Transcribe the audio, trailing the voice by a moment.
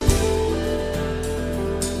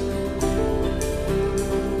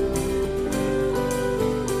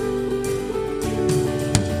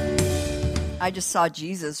I just saw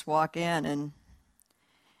Jesus walk in, and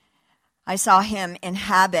I saw him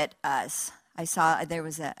inhabit us. I saw there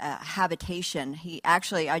was a habitation.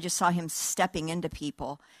 I just saw him stepping into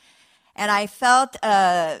people. And I felt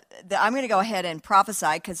that I'm going to go ahead and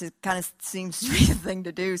prophesy because it kind of seems to be the thing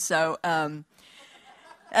to do. So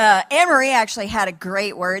Anne-Marie actually had a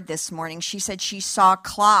great word this morning. She said she saw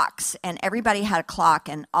clocks, and everybody had a clock,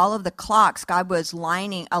 and all of the clocks, God was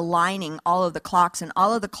aligning all of the clocks, and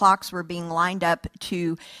all of the clocks were being lined up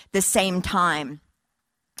to the same time.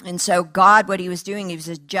 And so God, what he was doing, he was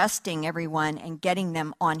adjusting everyone and getting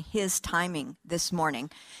them on his timing this morning.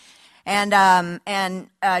 And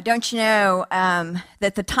don't you know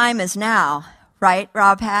that the time is now, right,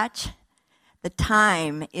 Rob Hatch? The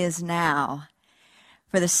time is now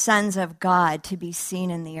for the sons of God to be seen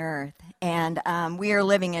in the earth. And we are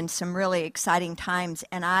living in some really exciting times.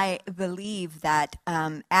 And I believe that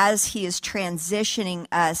as he is transitioning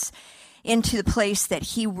us into the place that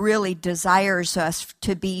he really desires us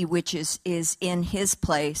to be, which is in his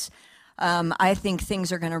place, I think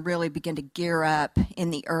things are going to really begin to gear up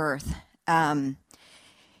in the earth.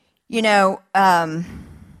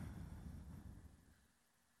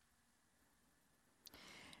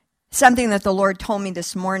 Something that the Lord told me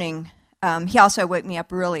this morning, he also woke me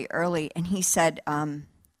up really early, and he said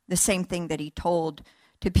the same thing that he told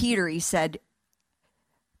to Peter. He said,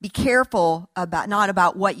 be careful not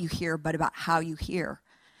about what you hear, but about how you hear.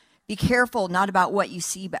 Be careful not about what you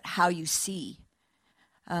see, but how you see.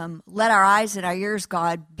 Let our eyes and our ears,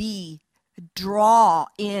 God, draw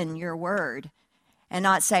in your word, and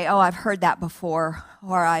not say, oh, I've heard that before,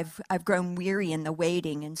 or I've grown weary in the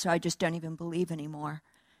waiting, and so I just don't even believe anymore.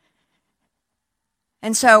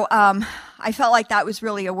 And so I felt like that was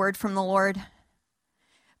really a word from the Lord.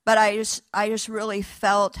 But I just really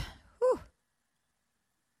felt, whew.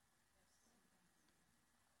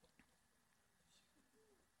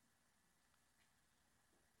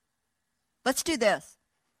 Let's do this.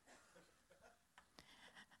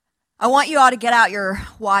 I want you all to get out your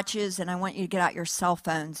watches, and I want you to get out your cell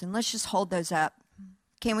phones, and let's just hold those up.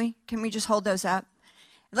 Can we? Can we just hold those up?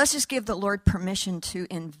 Let's just give the Lord permission to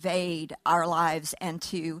invade our lives and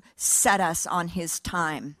to set us on his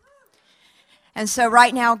time. And so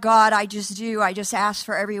right now, God, I just ask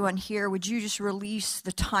for everyone here, would you just release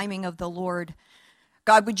the timing of the Lord?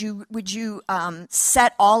 God, would you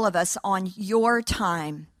set all of us on your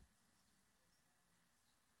time?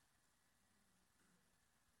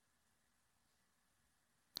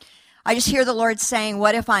 I just hear the Lord saying,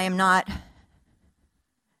 what if I am not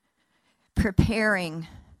preparing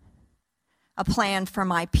a plan for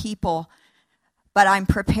my people, but I'm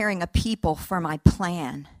preparing a people for my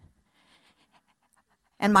plan?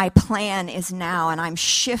 And my plan is now, and I'm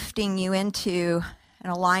shifting you into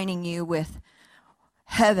and aligning you with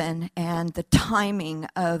heaven and the timing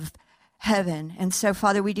of heaven. And so,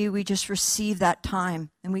 Father, we just receive that time,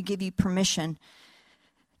 and we give you permission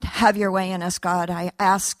to have your way in us, God. I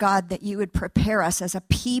ask, God, that you would prepare us as a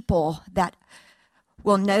people that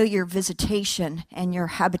will know your visitation and your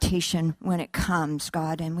habitation when it comes,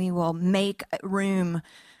 God, and we will make room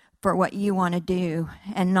for what you want to do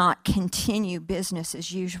and not continue business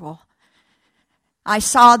as usual.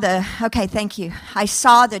 Thank you. I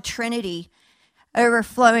saw the Trinity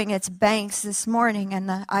overflowing its banks this morning,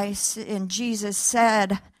 and Jesus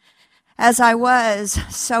said, as I was,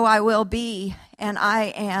 so I will be, and I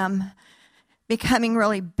am becoming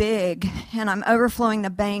really big, and I'm overflowing the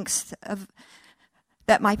banks of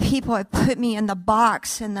that my people have put me in the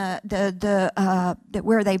box, and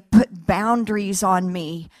where they put boundaries on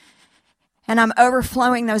me. And I'm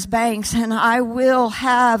overflowing those banks, and I will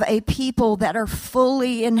have a people that are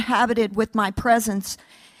fully inhabited with my presence.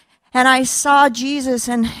 And I saw Jesus,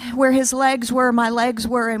 and where his legs were, my legs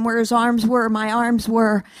were, and where his arms were, my arms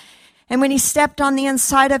were. And when he stepped on the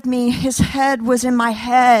inside of me, his head was in my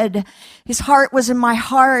head. His heart was in my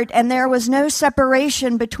heart. And there was no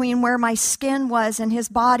separation between where my skin was and his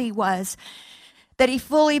body was. That he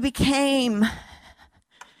fully became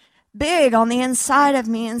big on the inside of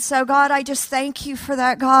me. And so, God, I just thank you for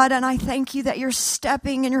that, God. And I thank you that you're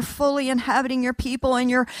stepping and you're fully inhabiting your people and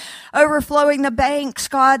you're overflowing the banks,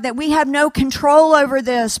 God, that we have no control over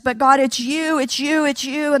this. But, God, it's you.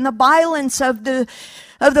 And the violence of the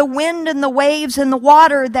wind and the waves and the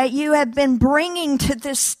water that you have been bringing to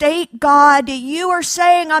this state, God. You are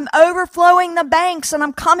saying, I'm overflowing the banks and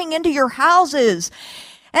I'm coming into your houses.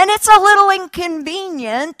 And it's a little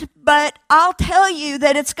inconvenient, but I'll tell you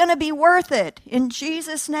that it's going to be worth it in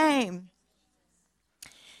Jesus' name.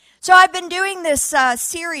 So I've been doing this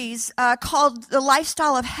series called The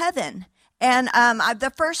Lifestyle of Heaven. And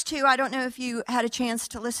the first two, I don't know if you had a chance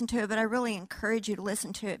to listen to it, but I really encourage you to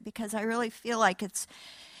listen to it because I really feel like it's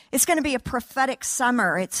going to be a prophetic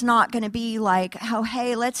summer. It's not going to be like, oh,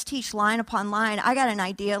 hey, let's teach line upon line. I got an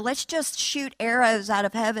idea. Let's just shoot arrows out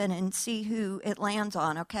of heaven and see who it lands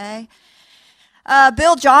on, okay?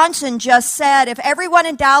 Bill Johnson just said, if everyone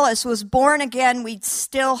in Dallas was born again, we'd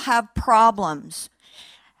still have problems.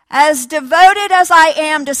 As devoted as I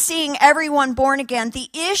am to seeing everyone born again, the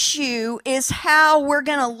issue is how we're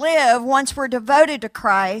going to live once we're devoted to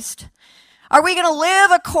Christ. Are we going to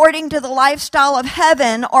live according to the lifestyle of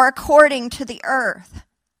heaven or according to the earth?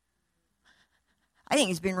 I think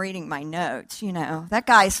he's been reading my notes, you know. That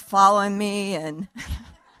guy's following me and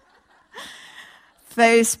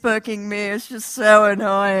Facebooking me. It's just so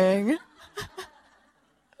annoying.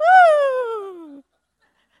 Woo!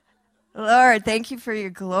 Lord, thank you for your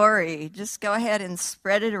glory. Just go ahead and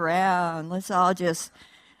spread it around. Let's all just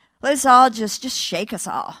shake us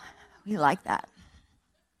all. We like that.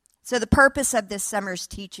 So the purpose of this summer's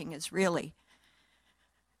teaching is really,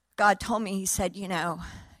 God told me, he said, you know,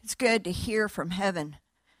 it's good to hear from heaven,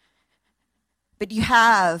 but you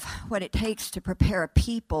have what it takes to prepare a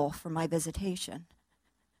people for my visitation.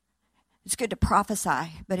 It's good to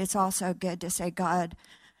prophesy, but it's also good to say, God,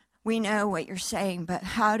 we know what you're saying, but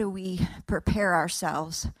how do we prepare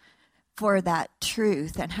ourselves for that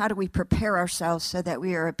truth? And how do we prepare ourselves so that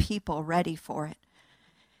we are a people ready for it?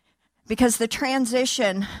 Because the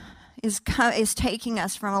transition is taking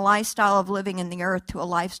us from a lifestyle of living in the earth to a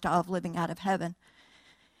lifestyle of living out of heaven.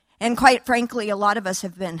 And quite frankly, a lot of us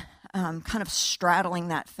have been kind of straddling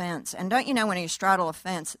that fence. And don't you know when you straddle a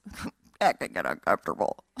fence, that can get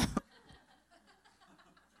uncomfortable.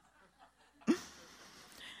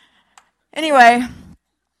 Anyway,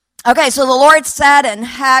 okay, so the Lord said in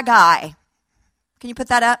Haggai. Can you put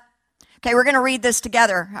that up? Okay, we're going to read this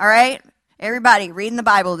together, all right? Everybody, reading the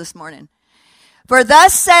Bible this morning. For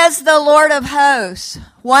thus says the Lord of hosts,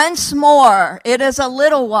 once more, it is a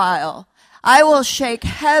little while, I will shake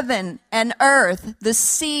heaven and earth, the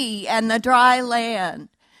sea and the dry land.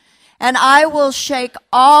 And I will shake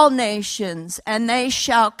all nations, and they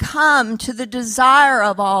shall come to the desire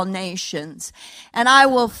of all nations. And I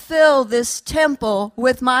will fill this temple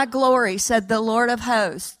with my glory, said the Lord of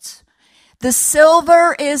hosts. The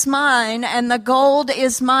silver is mine, and the gold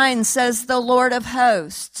is mine, says the Lord of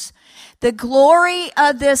hosts. The glory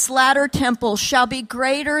of this latter temple shall be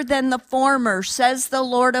greater than the former, says the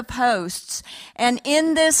Lord of hosts. And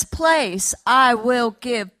in this place I will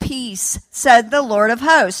give peace, said the Lord of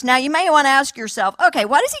hosts. Now you may want to ask yourself, okay,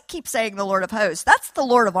 why does he keep saying the Lord of hosts? That's the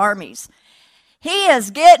Lord of armies. He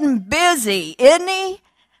is getting busy, isn't he?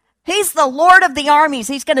 He's the Lord of the armies.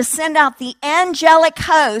 He's going to send out the angelic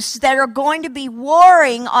hosts that are going to be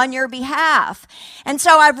warring on your behalf. And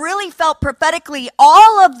so I've really felt prophetically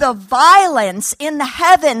all of the violence in the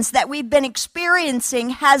heavens that we've been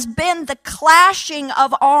experiencing has been the clashing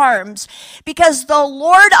of arms, because the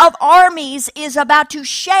Lord of armies is about to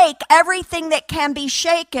shake everything that can be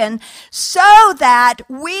shaken so that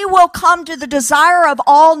we will come to the desire of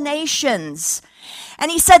all nations. And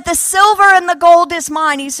he said, the silver and the gold is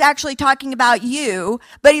mine. He's actually talking about you,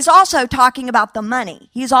 but he's also talking about the money.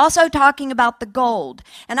 He's also talking about the gold.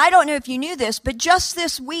 And I don't know if you knew this, but just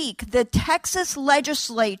this week, the Texas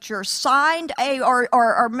legislature signed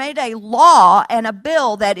or made a law and a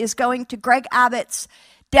bill that is going to Greg Abbott's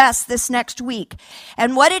desk this next week.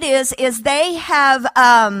 And what it is they have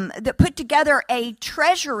put together a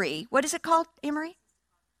treasury. What is it called, Emery?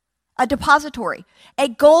 A depository, a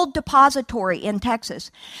gold depository in Texas.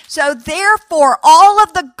 So therefore, all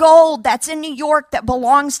of the gold that's in New York that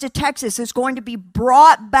belongs to Texas is going to be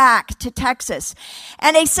brought back to Texas.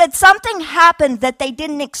 And they said something happened that they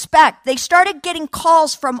didn't expect. They started getting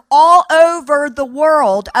calls from all over the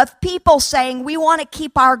world of people saying, we want to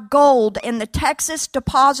keep our gold in the Texas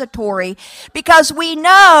depository because we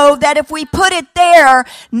know that if we put it there,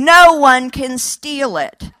 no one can steal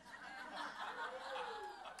it.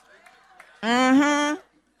 Mm-hmm.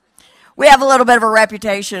 We have a little bit of a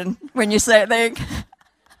reputation when you say things.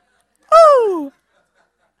 Ooh.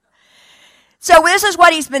 So this is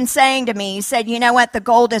what he's been saying to me. He said, you know what? The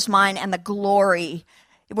gold is mine and the glory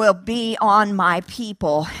will be on my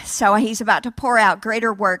people. So he's about to pour out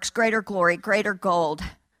greater works, greater glory, greater gold.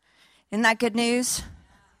 Isn't that good news?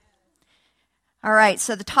 All right,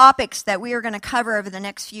 so the topics that we are going to cover over the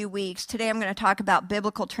next few weeks. Today I'm going to talk about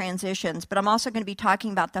biblical transitions, but I'm also going to be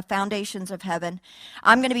talking about the foundations of heaven.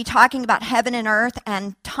 I'm going to be talking about heaven and earth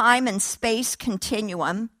and time and space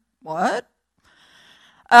continuum. What?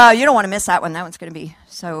 You don't want to miss that one. That one's going to be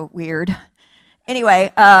so weird.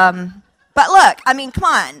 Anyway, but look, I mean, come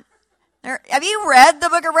on. Have you read the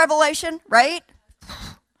book of Revelation, right?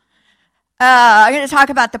 I'm going to talk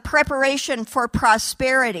about the preparation for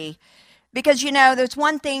prosperity. Because, there's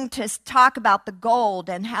one thing to talk about the gold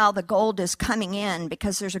and how the gold is coming in,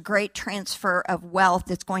 because there's a great transfer of wealth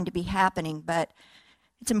that's going to be happening. But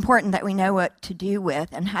it's important that we know what to do with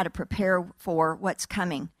and how to prepare for what's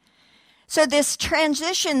coming. So this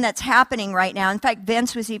transition that's happening right now, in fact,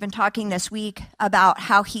 Vince was even talking this week about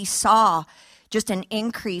how he saw just an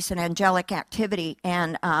increase in angelic activity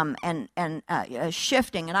and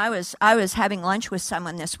shifting. And I was having lunch with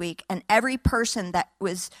someone this week, and every person that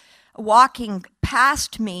was walking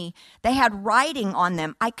past me, they had writing on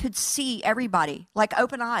them. I could see everybody, like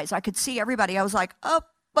open eyes. I could see everybody. I was like,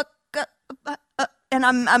 and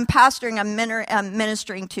I'm pastoring. I'm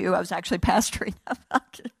ministering to. I was actually pastoring.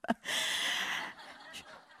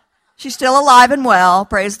 She's still alive and well.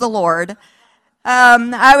 Praise the Lord.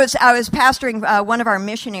 I was pastoring one of our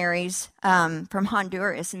missionaries from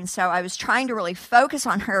Honduras, and so I was trying to really focus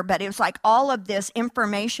on her, but it was like all of this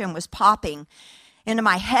information was popping into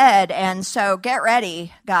my head. And so get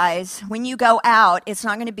ready, guys. When you go out, it's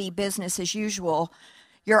not going to be business as usual.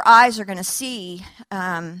 Your eyes are going to see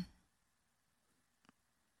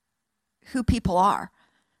who people are.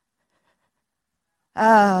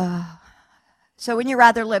 So wouldn't you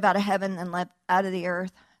rather live out of heaven than live out of the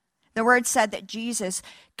earth? The word said that Jesus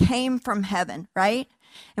came from heaven, right?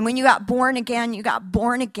 And when you got born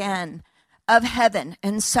again of heaven.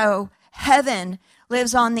 And so heaven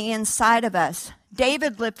lives on the inside of us.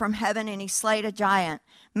 David lived from heaven and he slayed a giant.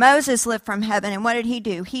 Moses lived from heaven, and what did he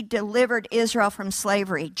do? He delivered Israel from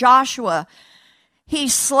slavery. Joshua, he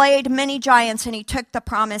slayed many giants and he took the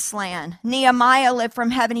promised land. Nehemiah lived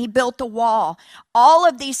from heaven. He built a wall. All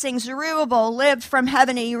of these things. Zerubbabel lived from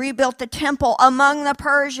heaven and he rebuilt the temple among the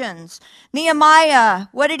Persians. Nehemiah,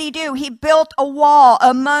 what did he do? He built a wall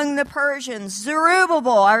among the Persians.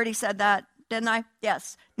 Zerubbabel, I already said that, didn't I?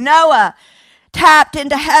 Yes. Noah tapped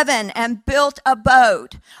into heaven and built a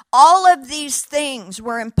boat. All of these things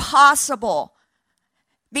were impossible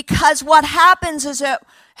because what happens is that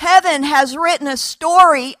heaven has written a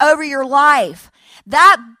story over your life.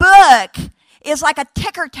 That book is like a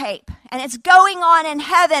ticker tape, and it's going on in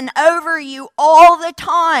heaven over you all the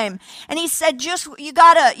time. And he said, you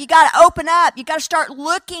gotta open up. You gotta start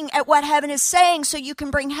looking at what heaven is saying so you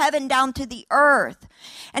can bring heaven down to the earth.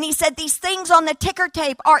 And he said, these things on the ticker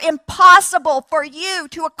tape are impossible for you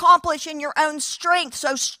to accomplish in your own strength.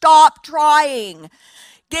 So stop trying.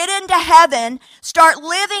 Get into heaven, start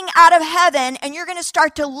living out of heaven, and you're going to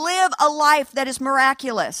start to live a life that is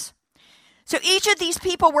miraculous. So each of these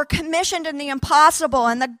people were commissioned in the impossible,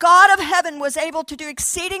 and the God of heaven was able to do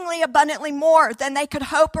exceedingly abundantly more than they could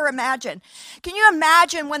hope or imagine. Can you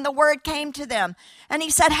imagine when the word came to them? And he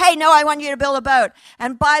said, hey, no, I want you to build a boat.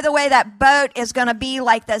 And by the way, that boat is going to be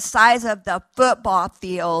like the size of the football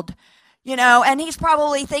field, and he's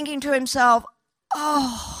probably thinking to himself,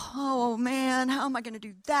 oh man, how am I going to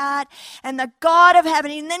do that? And the God of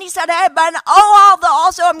heaven, and then he said, hey, but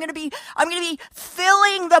also I'm going to be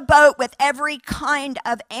filling the boat with every kind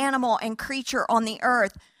of animal and creature on the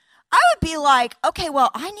earth. I would be like, okay,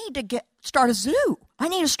 well, I need to start a zoo.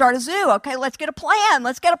 Okay, let's get a plan.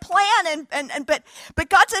 But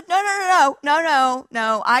God said,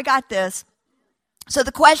 no, I got this. So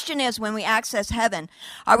the question is, when we access heaven,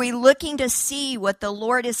 are we looking to see what the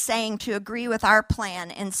Lord is saying to agree with our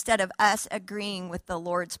plan instead of us agreeing with the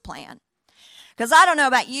Lord's plan? Because I don't know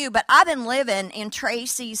about you, but I've been living in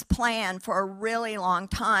Tracy's plan for a really long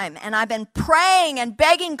time. And I've been praying and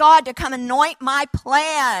begging God to come anoint my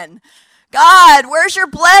plan. God, where's your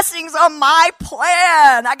blessings on my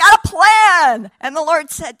plan? I got a plan. And the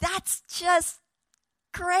Lord said, that's just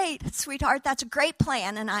great, sweetheart. That's a great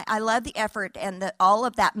plan. And I love the effort and all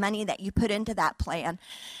of that money that you put into that plan.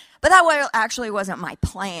 But that actually wasn't my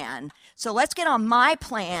plan. So let's get on my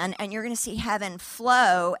plan, and you're going to see heaven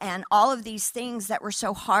flow, and all of these things that were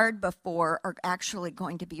so hard before are actually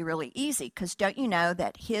going to be really easy, because don't you know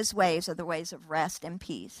that his ways are the ways of rest and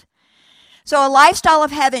peace? So a lifestyle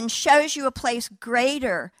of heaven shows you a place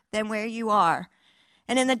greater than where you are.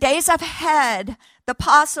 And in the days ahead, the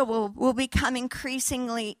possible will become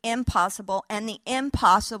increasingly impossible, and the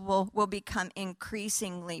impossible will become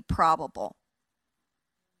increasingly probable.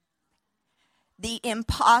 The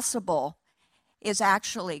impossible is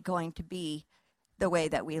actually going to be the way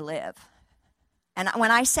that we live. And when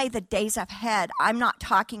I say the days ahead, I'm not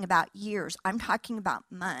talking about years. I'm talking about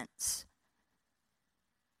months.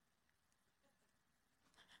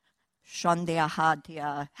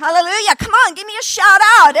 Hallelujah. Come on, give me a shout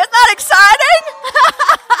out. Isn't that exciting?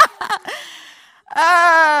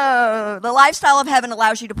 Oh, The lifestyle of heaven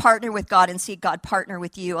allows you to partner with God and see God partner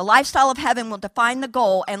with you. A lifestyle of heaven will define the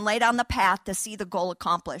goal and lay down the path to see the goal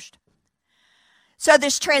accomplished. So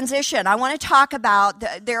this transition, I want to talk about,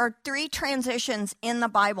 there are 3 transitions in the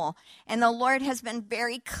Bible, and the Lord has been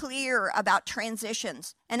very clear about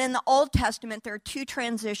transitions. And in the Old Testament, there are 2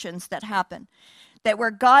 transitions that happen, that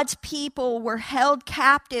where God's people were held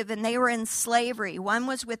captive and they were in slavery. One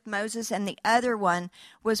was with Moses and the other one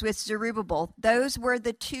was with Zerubbabel. Those were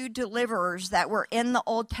the 2 deliverers that were in the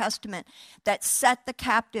Old Testament that set the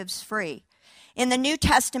captives free. In the New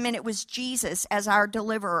Testament, it was Jesus as our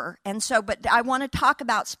deliverer. And so, but I want to talk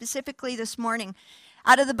about specifically this morning,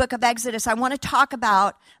 out of the book of Exodus, I want to talk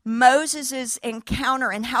about Moses' encounter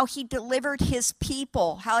and how he delivered his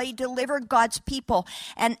people, how he delivered God's people.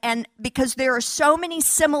 And because there are so many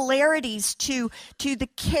similarities to the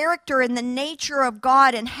character and the nature of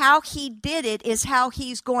God, and how he did it is how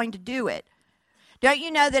he's going to do it. Don't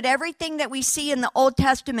you know that everything that we see in the Old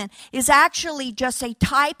Testament is actually just a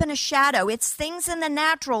type and a shadow? It's things in the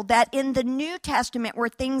natural that in the New Testament were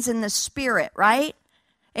things in the spirit, right?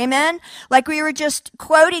 Amen? Like we were just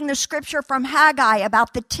quoting the scripture from Haggai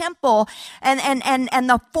about the temple, and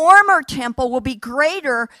the former temple will be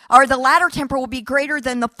greater, or the latter temple will be greater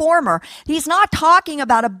than the former. He's not talking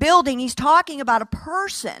about a building, he's talking about a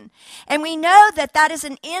person. And we know that that is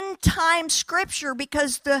an end time scripture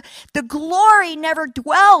because the glory never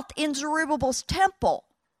dwelt in Zerubbabel's temple,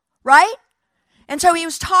 right? And so he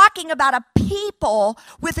was talking about a people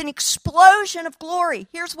with an explosion of glory.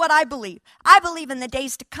 Here's what I believe. I believe in the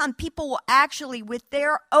days to come, people will actually, with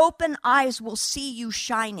their open eyes, will see you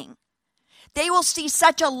shining. They will see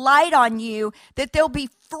such a light on you that they'll be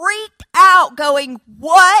freaked out going,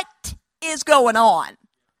 what is going on?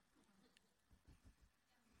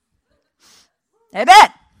 Amen.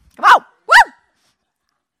 Come on. Woo!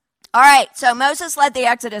 All right, so Moses led the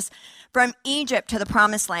Exodus from Egypt to the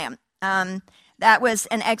Promised Land. That was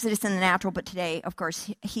an exodus in the natural, but today, of course,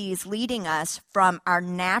 he's leading us from our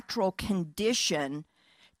natural condition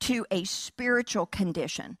to a spiritual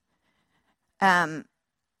condition. It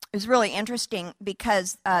was really interesting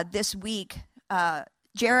because this week,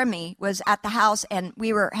 Jeremy was at the house and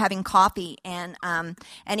we were having coffee, and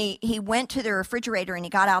he went to the refrigerator and he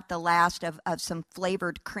got out the last of some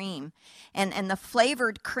flavored cream. And the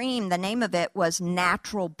flavored cream, the name of it was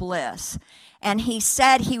Natural Bliss. And he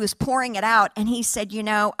said he was pouring it out, and he said, you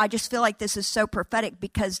know, I just feel like this is so prophetic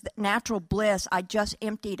because Natural Bliss, I just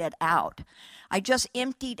emptied it out. I just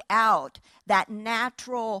emptied out that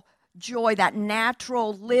natural joy, that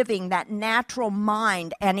natural living, that natural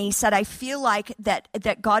mind. And he said, I feel like that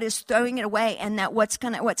God is throwing it away, and that what's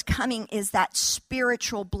coming is that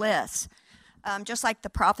spiritual bliss, just like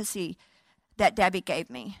the prophecy that Debbie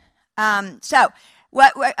gave me.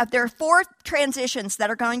 There are 4 transitions that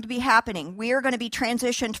are going to be happening. We are going to be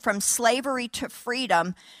transitioned from slavery to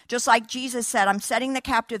freedom, just like Jesus said, I'm setting the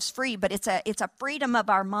captives free, but it's a freedom of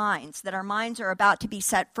our minds, that our minds are about to be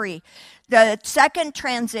set free. The second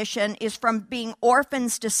transition is from being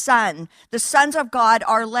orphans to son. The sons of God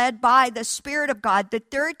are led by the Spirit of God. The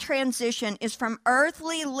third transition is from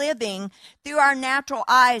earthly living through our natural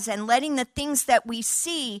eyes and letting the things that we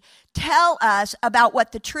see tell us about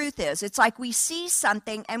what the truth is. It's like we see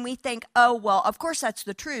something and we think, oh, well, of course that's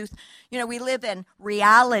the truth. You know, we live in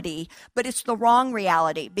reality, but it's the wrong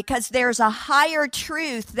reality because there's a higher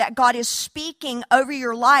truth that God is speaking over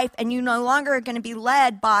your life, and you no longer are going to be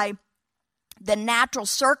led by the natural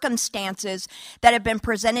circumstances that have been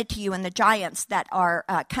presented to you and the giants that are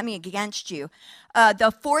coming against you.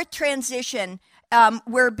 The fourth transition,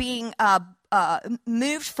 we're being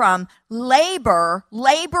moved from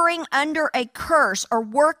laboring under a curse or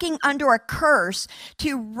working under a curse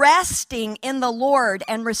to resting in the Lord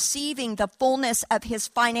and receiving the fullness of his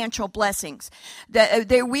financial blessings.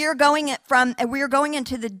 We are going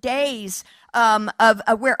into the days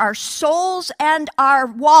of where our souls and our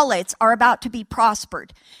wallets are about to be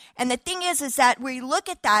prospered. And the thing is that we look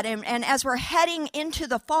at that, and as we're heading into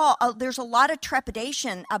the fall, there's a lot of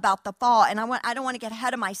trepidation about the fall. And I don't want to get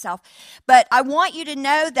ahead of myself, but I want you to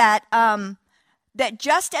know that that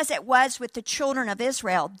just as it was with the children of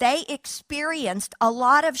Israel, they experienced a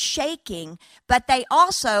lot of shaking, but they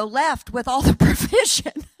also left with all the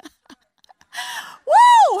provision.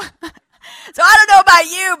 Woo! So I don't know about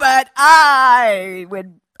you, but I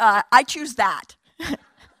choose that.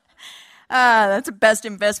 That's the best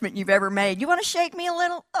investment you've ever made. You want to shake me a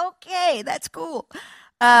little? Okay, that's cool.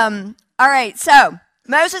 All right, so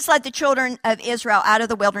Moses led the children of Israel out of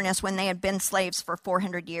the wilderness when they had been slaves for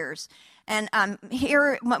 400 years. And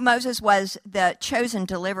here Moses was the chosen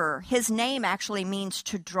deliverer. His name actually means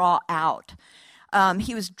to draw out.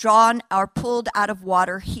 He was drawn or pulled out of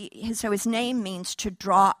water. So his name means to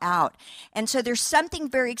draw out. And so there's something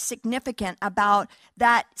very significant about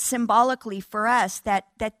that symbolically for us, that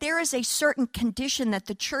there is a certain condition that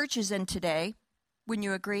the church is in today. Wouldn't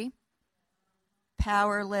you agree?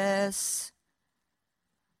 Powerless,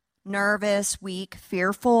 nervous, weak,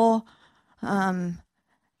 fearful, under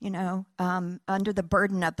the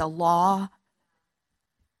burden of the law,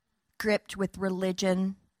 gripped with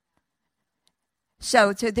religion.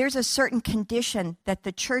 So there's a certain condition that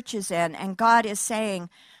the church is in, and God is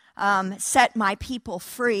saying, set my people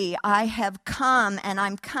free. I have come, and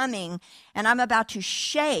I'm coming, and I'm about to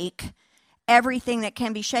shake everything that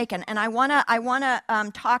can be shaken. And I want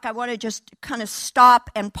to just kind of stop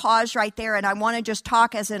and pause right there, and I want to just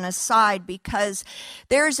talk as an aside, because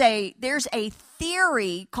there's a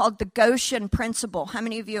theory called the Goshen principle. How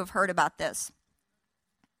many of you have heard about this?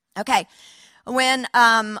 Okay. When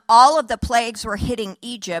all of the plagues were hitting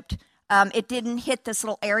Egypt, it didn't hit this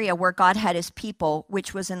little area where God had his people,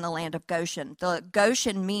 which was in the land of Goshen. The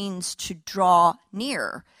Goshen means to draw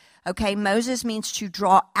near. Okay, Moses means to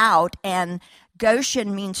draw out, and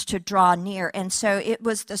Goshen means to draw near. And so it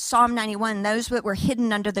was the Psalm 91, those that were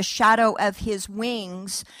hidden under the shadow of his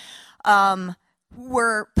wings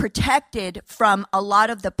were protected from a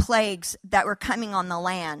lot of the plagues that were coming on the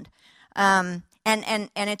land. And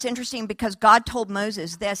it's interesting because God told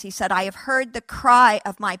Moses this. He said, I have heard the cry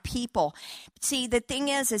of my people. See, the thing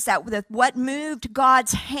is that what moved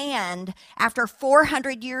God's hand after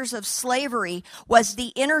 400 years of slavery was the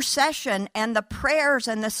intercession and the prayers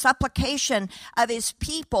and the supplication of his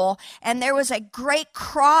people. And there was a great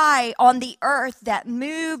cry on the earth that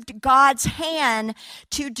moved God's hand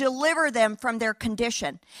to deliver them from their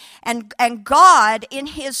condition. And God, in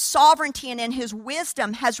his sovereignty and in his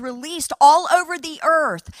wisdom, has released all over the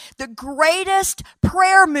earth the greatest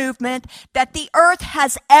prayer movement that the earth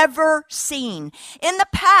has ever seen. In the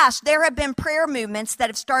past, there have been prayer movements that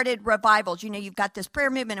have started revivals. You've got this prayer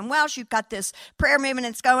movement in Welsh, you've got this prayer movement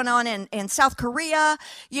that's going on in South Korea.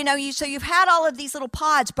 So you've had all of these little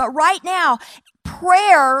pods, but right now,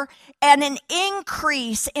 prayer and an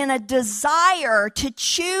increase in a desire to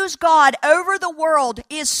choose God over the world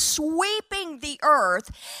is sweeping the earth,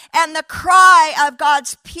 and the cry of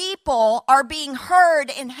God's people are being heard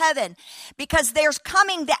in heaven, because there's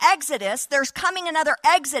coming the Exodus, there's coming another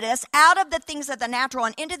Exodus out of the things of the natural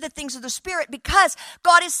and into the things of the spirit, because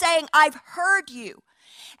God is saying, I've heard you.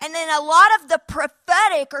 And then a lot of the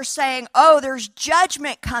prophetic are saying, oh, there's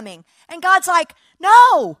judgment coming. And God's like,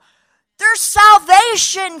 no, there's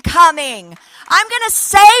salvation coming. I'm going to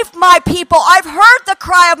save my people. I've heard the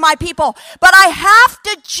cry of my people, but I have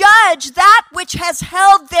to judge that which has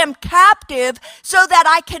held them captive so that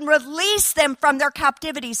I can release them from their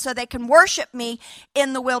captivity so they can worship me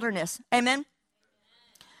in the wilderness. Amen.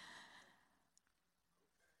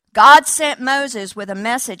 God sent Moses with a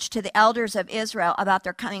message to the elders of Israel about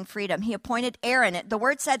their coming freedom. He appointed Aaron. The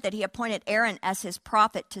word said that he appointed Aaron as his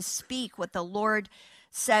prophet to speak what the Lord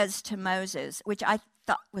says to Moses, which I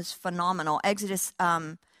thought was phenomenal. Exodus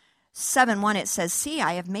 7:1, it says, see,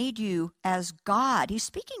 I have made you as God. He's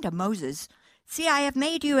speaking to Moses. See, I have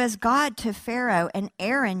made you as God to Pharaoh, and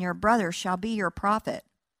Aaron, your brother, shall be your prophet.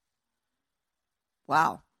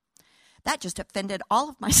 Wow. That just offended all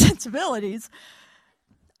of my sensibilities.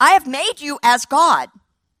 I have made you as God.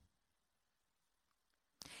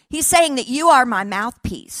 He's saying that you are my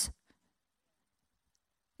mouthpiece.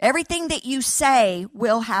 Everything that you say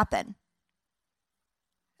will happen.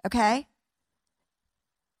 Okay?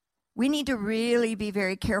 We need to really be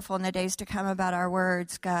very careful in the days to come about our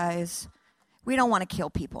words, guys. We don't want to kill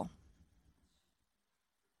people.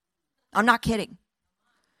 I'm not kidding.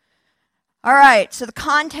 All right, so the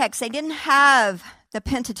context, they didn't have the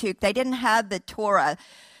Pentateuch. They didn't have the Torah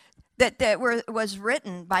that was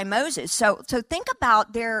written by Moses. So think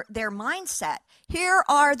about their mindset. Here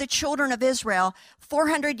are the children of Israel,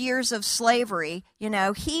 400 years of slavery,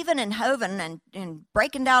 heaving and hoving and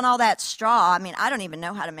breaking down all that straw. I mean, I don't even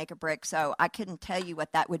know how to make a brick, so I couldn't tell you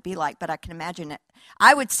what that would be like, but I can imagine it.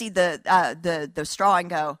 I would see the straw and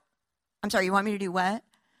go, I'm sorry, you want me to do what?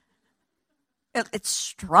 It's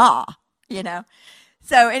straw,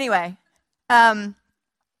 So anyway, I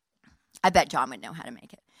bet John would know how to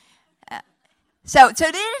make it. So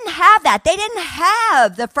they didn't have that. They didn't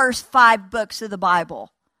have the first 5 books of the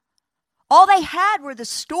Bible. All they had were the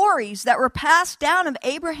stories that were passed down of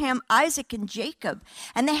Abraham, Isaac, and Jacob.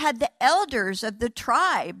 And they had the elders of the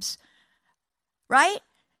tribes, right?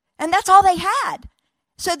 And that's all they had.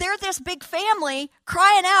 So they're this big family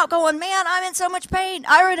crying out, going, man, I'm in so much pain.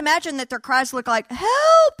 I would imagine that their cries look like,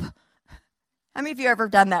 help! How many of you ever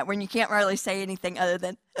done that when you can't really say anything other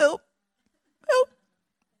than, help, help?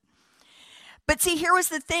 But see, here was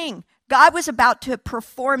the thing. God was about to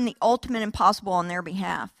perform the ultimate impossible on their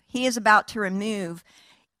behalf. He is about to remove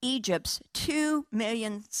Egypt's 2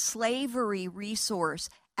 million slavery resource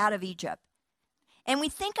out of Egypt. And we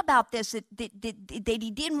think about this, that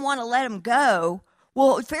he didn't want to let them go.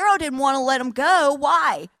 Well, Pharaoh didn't want to let them go.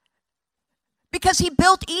 Why? Because he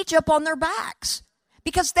built Egypt on their backs.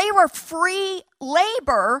 Because they were free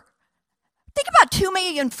labor. Think about 2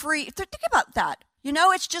 million free. Think about that. You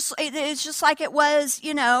know, it's just like it was,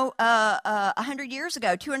 100 years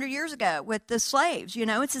ago, 200 years ago with the slaves. You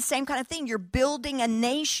know, it's the same kind of thing. You're building a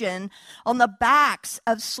nation on the backs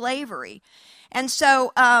of slavery. And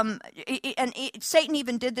so, Satan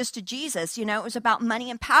even did this to Jesus. You know, it was about money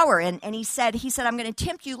and power. And he said, I'm going to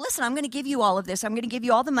tempt you. Listen, I'm going to give you all of this. I'm going to give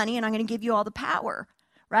you all the money and I'm going to give you all the power,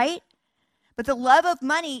 right? But the love of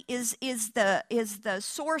money is the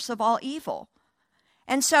source of all evil.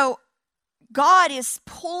 And so God is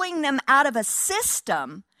pulling them out of a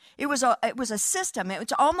system. It was a system. It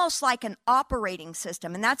was almost like an operating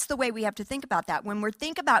system. And that's the way we have to think about that. When we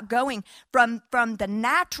think about going from the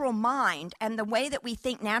natural mind and the way that we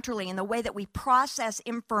think naturally and the way that we process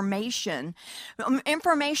information,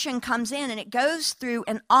 information comes in and it goes through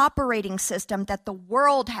an operating system that the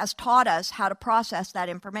world has taught us how to process that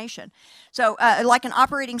information. So like an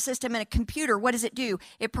operating system in a computer, what does it do?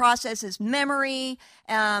 It processes memory.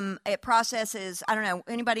 It processes, I don't know,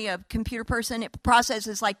 anybody a computer person? It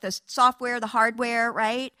processes like the software, the hardware,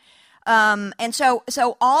 right? And so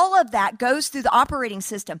all of that goes through the operating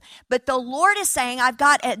system. But the Lord is saying, I've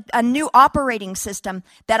got a new operating system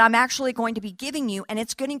that I'm actually going to be giving you, and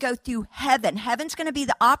it's going to go through heaven. Heaven's going to be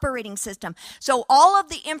the operating system. So all of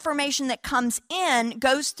the information that comes in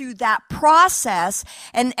goes through that process,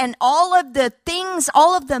 and all of the things,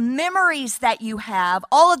 all of the memories that you have,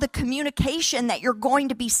 all of the communication that you're going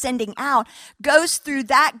to be sending out goes through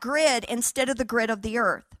that grid instead of the grid of the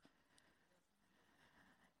earth.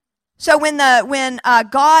 So when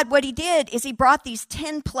God, what he did is he brought these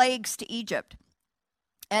 10 plagues to Egypt.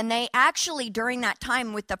 And they actually, during that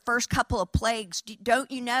time with the first couple of plagues, don't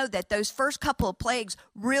you know that those first couple of plagues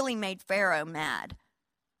really made Pharaoh mad?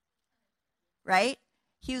 Right?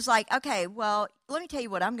 He was like, okay, well, let me tell you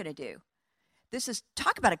what I'm going to do. This is,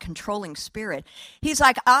 talk about a controlling spirit. He's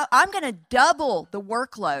like, I'm going to double the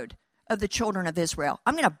workload of the children of Israel.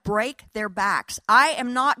 I'm going to break their backs. I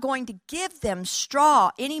am not going to give them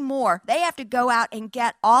straw anymore. They have to go out and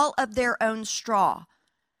get all of their own straw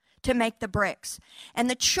to make the bricks. And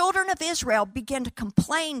the children of Israel began to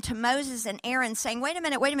complain to Moses and Aaron, saying, wait a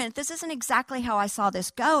minute, this isn't exactly how I saw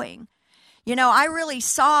this going. You know, I really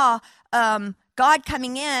saw God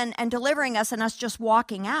coming in and delivering us and us just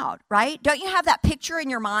walking out, right? Don't you have that picture in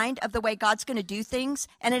your mind of the way God's going to do things,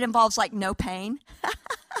 and it involves like no pain?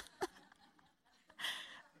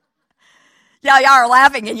 Yeah, y'all are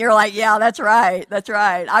laughing, and you're like, yeah, that's right.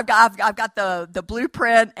 I've got the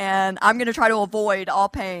blueprint, and I'm going to try to avoid all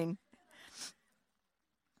pain.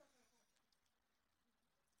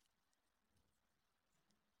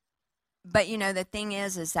 But, you know, the thing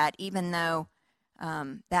is that even though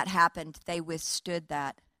that happened, they withstood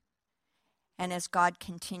that. And as God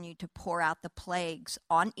continued to pour out the plagues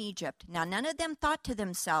on Egypt, now none of them thought to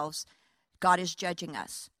themselves, God is judging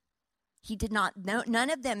us. He did not, no,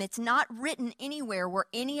 none of them, it's not written anywhere where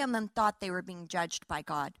any of them thought they were being judged by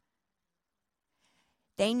God.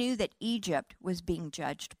 They knew that Egypt was being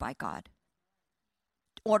judged by God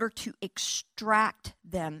in order to extract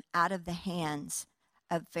them out of the hands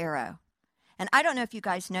of Pharaoh. And I don't know if you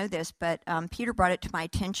guys know this, but Peter brought it to my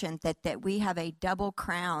attention that we have a double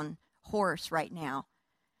crown horse right now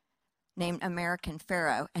named American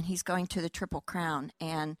Pharaoh, and he's going to the Triple Crown.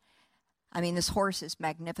 And I mean, this horse is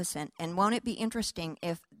magnificent. And won't it be interesting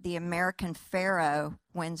if the American Pharaoh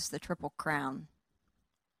wins the Triple Crown?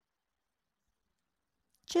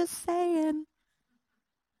 Just saying.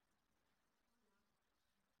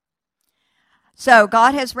 So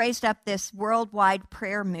God has raised up this worldwide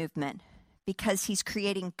prayer movement because he's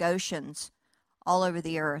creating Goshens all over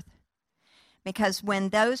the earth. Because when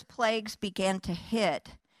those plagues began to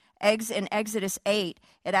hit, in Exodus 8,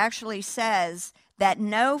 it actually says that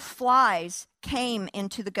no flies came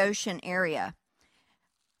into the Goshen area.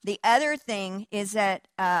 The other thing is that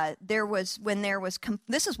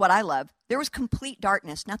this is what I love, there was complete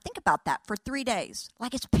darkness. Now think about that for 3 days,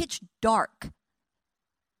 like it's pitch dark.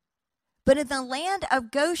 But in the land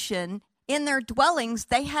of Goshen, in their dwellings,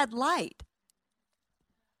 they had light.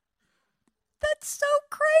 That's so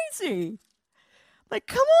crazy. Like,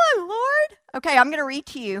 come on, Lord. Okay, I'm going to read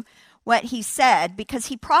to you what he said, because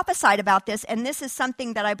he prophesied about this, and this is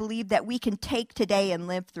something that I believe that we can take today and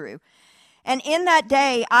live through. And in that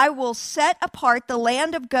day I will set apart the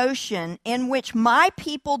land of Goshen, in which my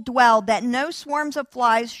people dwell, that no swarms of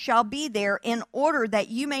flies shall be there, in order that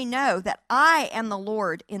you may know that I am the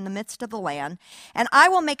Lord in the midst of the land, and I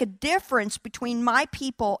will make a difference between my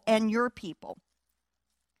people and your people.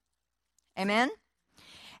 Amen?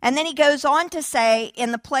 And then he goes on to say,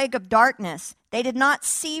 in the plague of darkness, they did not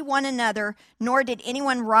see one another, nor did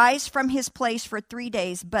anyone rise from his place for 3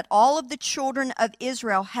 days, but all of the children of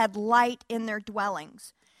Israel had light in their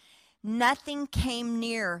dwellings. Nothing came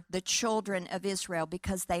near the children of Israel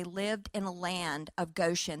because they lived in a land of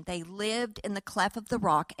Goshen. They lived in the cleft of the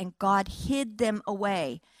rock, and God hid them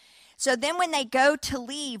away. So then when they go to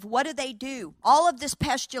leave, what do? All of this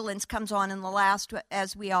pestilence comes on, and the last,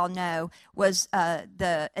 as we all know, was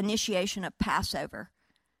the initiation of Passover.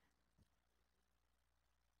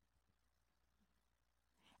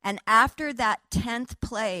 And after that 10th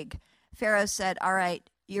plague, Pharaoh said, all right,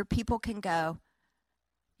 your people can go.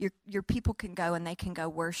 Your people can go, and they can go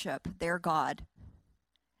worship their God.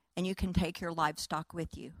 And you can take your livestock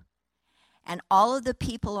with you. And all of the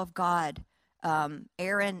people of God,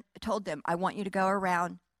 Aaron told them, I want you to go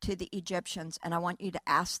around to the Egyptians, and I want you to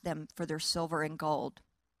ask them for their silver and gold.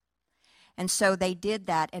 And so they did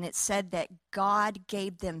that, and it said that God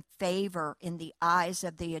gave them favor in the eyes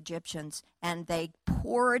of the Egyptians, and they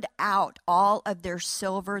poured out all of their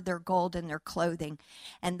silver, their gold, and their clothing.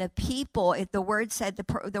 And the people, the word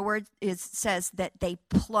says that they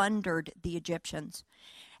plundered the Egyptians.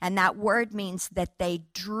 And that word means that they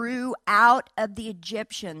drew out of the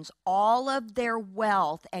Egyptians all of their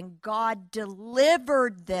wealth, and God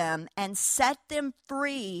delivered them and set them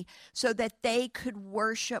free so that they could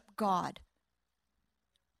worship God.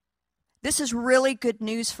 This is really good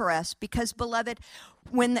news for us because, beloved,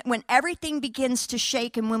 when everything begins to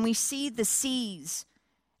shake, and when we see the seas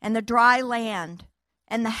and the dry land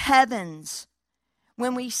and the heavens,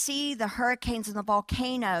 when we see the hurricanes and the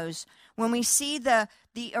volcanoes, when we see the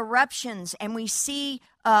eruptions, and we see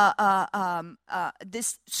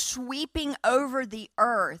this sweeping over the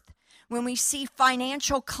earth, when we see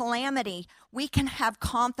financial calamity, we can have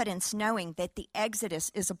confidence knowing that the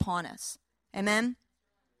Exodus is upon us. Amen?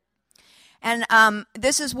 And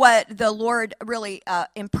this is what the Lord really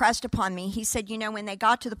impressed upon me. He said, when they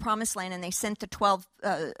got to the promised land and they sent the 12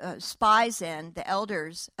 spies in, the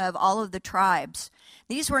elders of all of the tribes,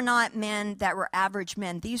 these were not men that were average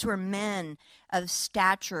men. These were men of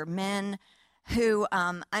stature, men who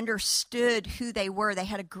understood who they were. They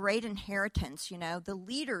had a great inheritance, the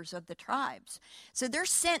leaders of the tribes. So they're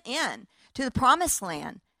sent in to the promised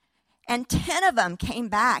land. And 10 of them came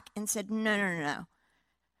back and said, no.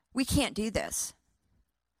 We can't do this.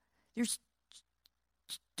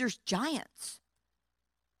 There's giants.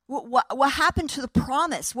 What happened to the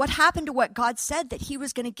promise? What happened to what God said that he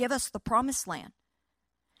was going to give us the promised land?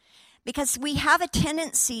 Because we have a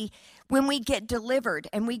tendency when we get delivered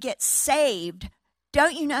and we get saved,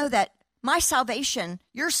 don't you know that my salvation,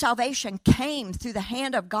 your salvation came through the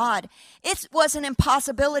hand of God. It was an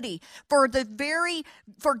impossibility for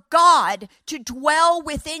God to dwell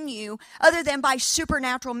within you other than by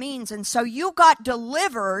supernatural means. And so you got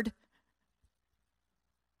delivered.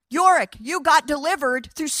 Yorick, you got delivered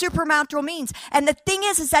through supernatural means. And the thing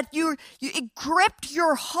is that it gripped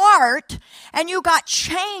your heart and you got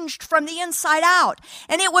changed from the inside out.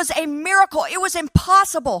 And it was a miracle. It was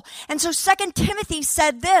impossible. And so 2 Timothy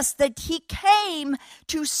said this, that he came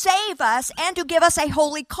to save us and to give us a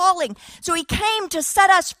holy calling. So he came to set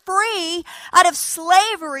us free out of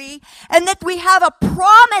slavery, and that we have a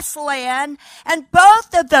promised land. And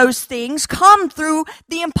both of those things come through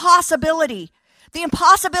the impossibility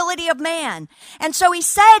of man. And so he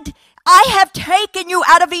said, I have taken you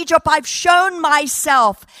out of Egypt. I've shown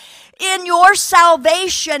myself in your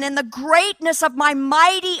salvation, in the greatness of my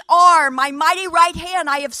mighty arm, my mighty right hand.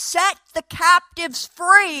 I have set the captives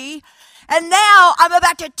free. And now I'm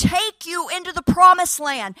about to take you into the promised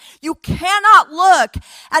land. You cannot look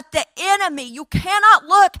at the enemy. You cannot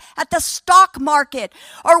look at the stock market,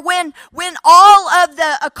 or when all of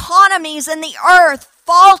the economies in the earth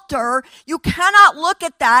falter. You cannot look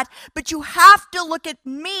at that, but you have to look at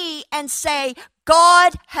me and say,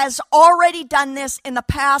 God has already done this in the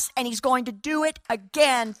past, and he's going to do it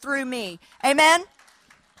again through me. Amen?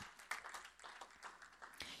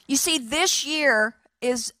 You see, this year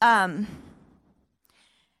is the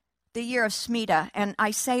year of Shemitah, and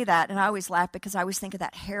I say that, and I always laugh because I always think of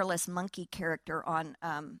that hairless monkey character on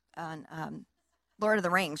Lord of the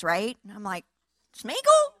Rings, right? And I'm like,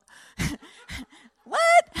 Smeagol?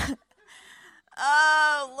 What?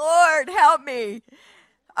 Oh, Lord, help me.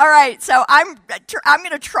 All right, so I'm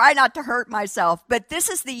going to try not to hurt myself, but this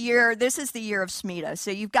is the year of Shemitah. So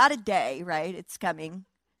you've got a day, right? It's coming.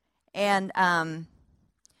 And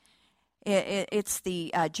it's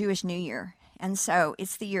the Jewish New Year. And so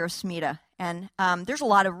it's the year of Shemitah. And there's a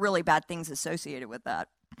lot of really bad things associated with that.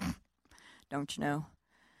 Don't you know?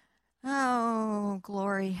 Oh,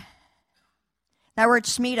 glory. That word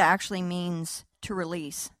Shemitah actually means to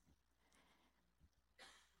release.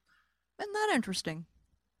 Isn't that interesting?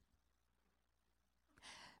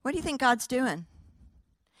 What do you think God's doing?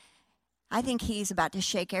 I think he's about to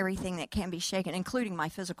shake everything that can be shaken, including my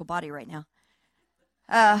physical body right now.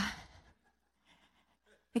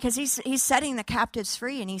 Because he's setting the captives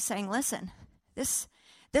free, and he's saying, listen, this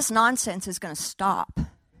nonsense is going to stop.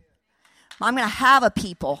 I'm going to have a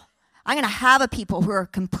people. I'm going to have a people who are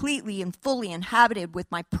completely and fully inhabited with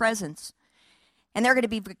my presence. And they're going to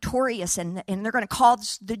be victorious, and they're going to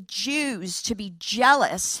cause the Jews to be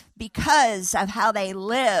jealous because of how they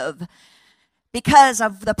live, because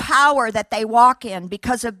of the power that they walk in,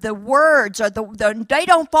 because of the words, or they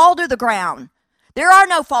don't fall to the ground. There are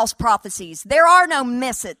no false prophecies. There are no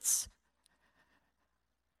misses.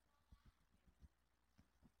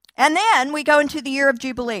 And then we go into the year of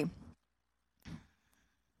Jubilee.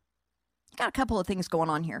 Got a couple of things going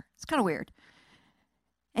on here. It's kind of weird.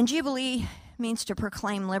 And Jubilee means to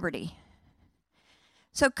proclaim liberty.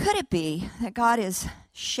 So could it be that God is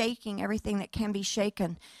shaking everything that can be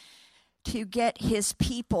shaken to get his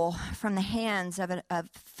people from the hands of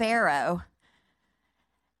Pharaoh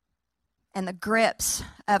and the grips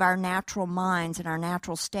of our natural minds and our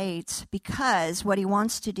natural states, because what he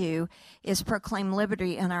wants to do is proclaim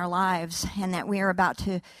liberty in our lives, and that we are about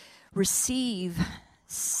to receive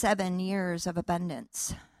 7 years of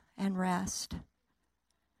abundance and rest.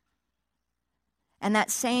 And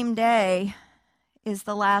that same day is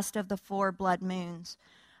the last of the 4 blood moons.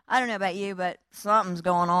 I don't know about you, but something's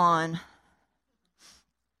going on.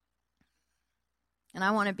 And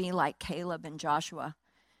I want to be like Caleb and Joshua,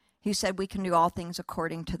 who said we can do all things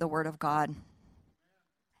according to the word of God.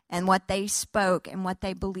 And what they spoke and what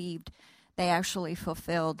they believed, they actually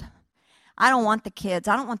fulfilled. I don't want the kids,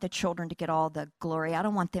 I don't want the children to get all the glory. I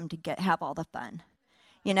don't want them to have all the fun.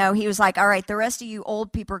 You know, he was like, all right, the rest of you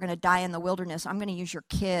old people are going to die in the wilderness. I'm going to use your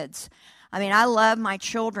kids. I mean, I love my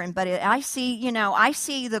children, but I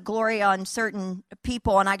see the glory on certain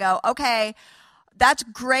people, and I go, okay, that's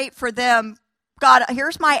great for them. God,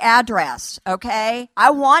 here's my address, okay? I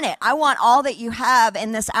want it. I want all that you have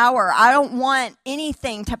in this hour. I don't want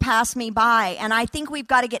anything to pass me by. And I think we've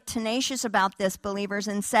got to get tenacious about this, believers,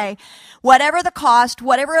 and say, whatever the cost,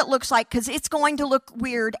 whatever it looks like, because it's going to look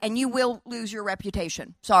weird and you will lose your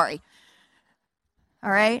reputation. Sorry. All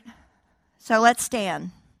right? So let's stand.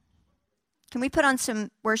 Can we put on some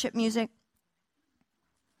worship music?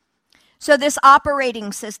 So this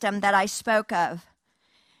operating system that I spoke of,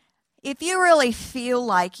 if you really feel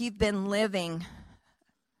like you've been living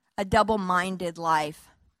a double-minded life,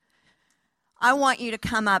 I want you to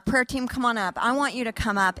come up. Prayer team, come on up. I want you to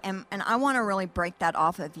come up, and I want to really break that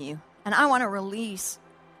off of you. And I want to release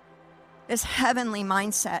this heavenly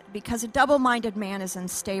mindset, because a double-minded man is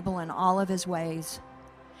unstable in all of his ways.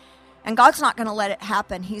 And God's not going to let it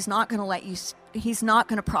happen. He's not going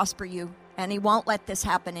to prosper you, and he won't let this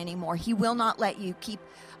happen anymore. He will not let you keep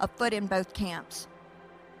a foot in both camps.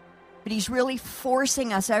 But he's really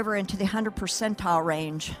forcing us over into the 100 percentile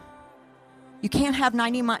range. You can't have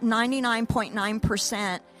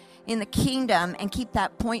 99.9% in the kingdom and keep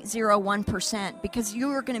that 0.01%, because you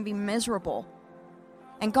are going to be miserable.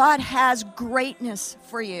 And God has greatness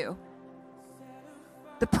for you.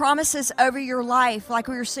 The promises over your life, like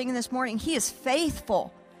we were singing this morning, he is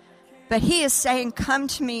faithful. But he is saying, come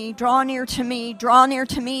to me, draw near to me,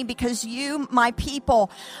 because you, my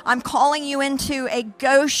people, I'm calling you into a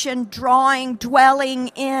Goshen dwelling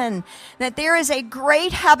in. That there is a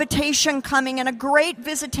great habitation coming and a great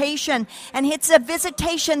visitation. And it's a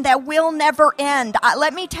visitation that will never end.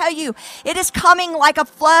 Let me tell you, it is coming like a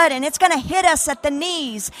flood, and it's going to hit us at the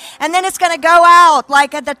knees. And then it's going to go out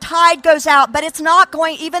like the tide goes out. But it's not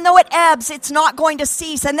going, even though it ebbs, it's not going to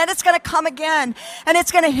cease. And then it's going to come again. And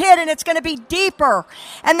it's going to hit, and it's going to be deeper,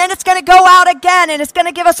 and then it's going to go out again, and it's going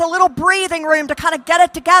to give us a little breathing room to kind of get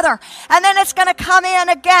it together, and then it's going to come in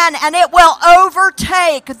again, and it will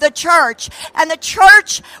overtake the church, and the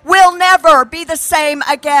church will never be the same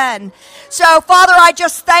again. So, Father, I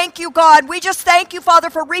just thank you, God. We just thank you, Father,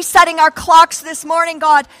 for resetting our clocks this morning,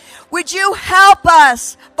 God. Would you help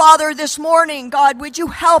us, Father, this morning, God? Would you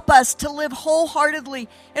help us to live wholeheartedly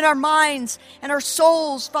in our minds and our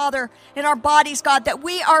souls, Father, in our bodies, God, that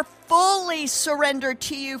we are fully surrendered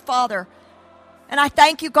to you, Father. And I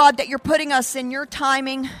thank you, God, that you're putting us in your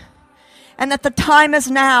timing and that the time is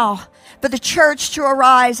now for the church to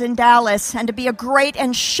arise in Dallas and to be a great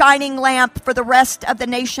and shining lamp for the rest of the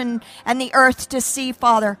nation and the earth to see,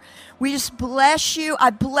 Father. We just bless you. I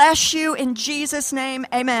bless you in Jesus' name.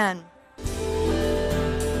 Amen.